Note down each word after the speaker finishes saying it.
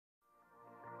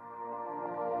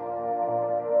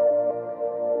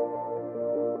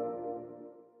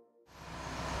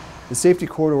The safety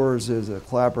corridors is a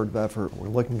collaborative effort. We're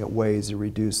looking at ways to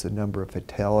reduce the number of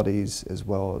fatalities as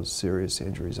well as serious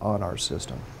injuries on our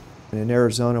system. And in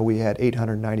Arizona, we had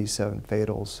 897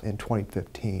 fatals in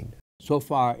 2015. So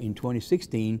far in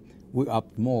 2016, we're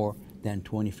up more than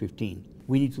 2015.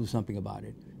 We need to do something about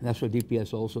it. And that's what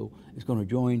DPS also is going to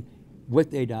join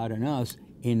with ADOT and us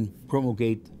in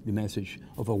promulgate the message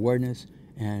of awareness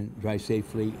and drive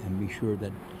safely and be sure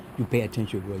that you pay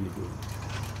attention to what you're doing.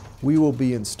 We will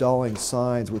be installing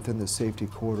signs within the safety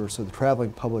corridor so the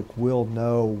traveling public will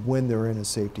know when they're in a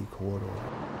safety corridor.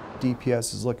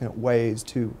 DPS is looking at ways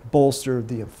to bolster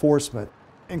the enforcement.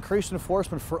 Increased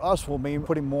enforcement for us will mean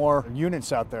putting more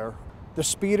units out there. The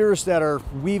speeders that are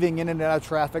weaving in and out of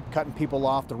traffic, cutting people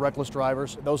off, the reckless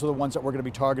drivers, those are the ones that we're going to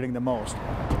be targeting the most.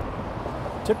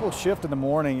 Typical shift in the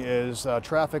morning is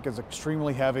traffic is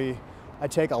extremely heavy. I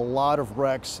take a lot of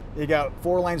wrecks. You got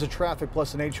 4 lanes of traffic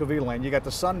plus an HOV lane. You got the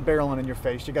sun barreling in your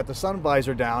face. You got the sun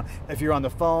visor down. If you're on the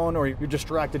phone or you're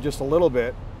distracted just a little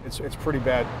bit, it's pretty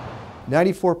bad.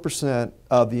 94%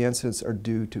 of the incidents are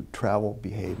due to travel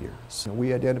behavior. So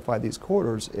we identify these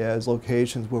corridors as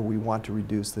locations where we want to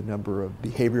reduce the number of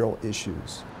behavioral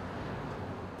issues.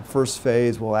 The first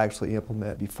phase we'll actually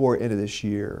implement before the end of this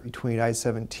year between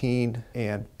I-17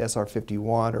 and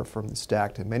SR-51, or from the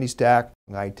stack to mini-stack,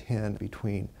 I-10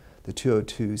 between the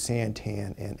 202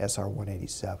 Santan and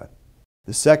SR-187.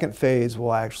 The second phase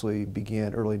will actually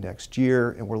begin early next year,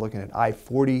 and we're looking at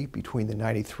I-40 between the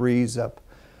 93s up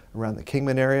around the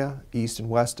Kingman area, east and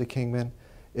west of Kingman,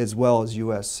 as well as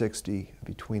US 60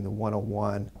 between the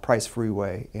 101 Price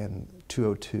Freeway and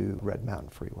 202 Red Mountain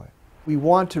Freeway. We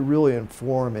want to really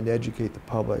inform and educate the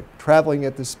public. Traveling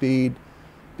at the speed,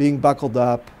 being buckled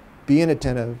up, being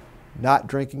attentive, not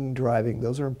drinking and driving,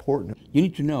 those are important. You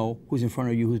need to know who's in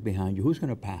front of you, who's behind you, who's going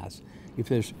to pass. If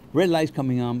there's red lights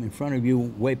coming on in front of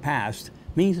you way past,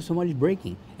 means that somebody's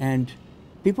braking. And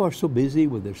people are so busy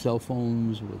with their cell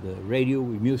phones, with the radio,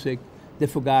 with music, they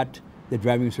forgot that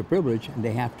driving is a privilege and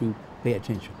they have to pay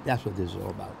attention. That's what this is all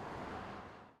about.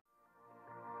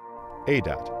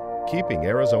 ADOT, keeping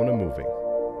Arizona moving.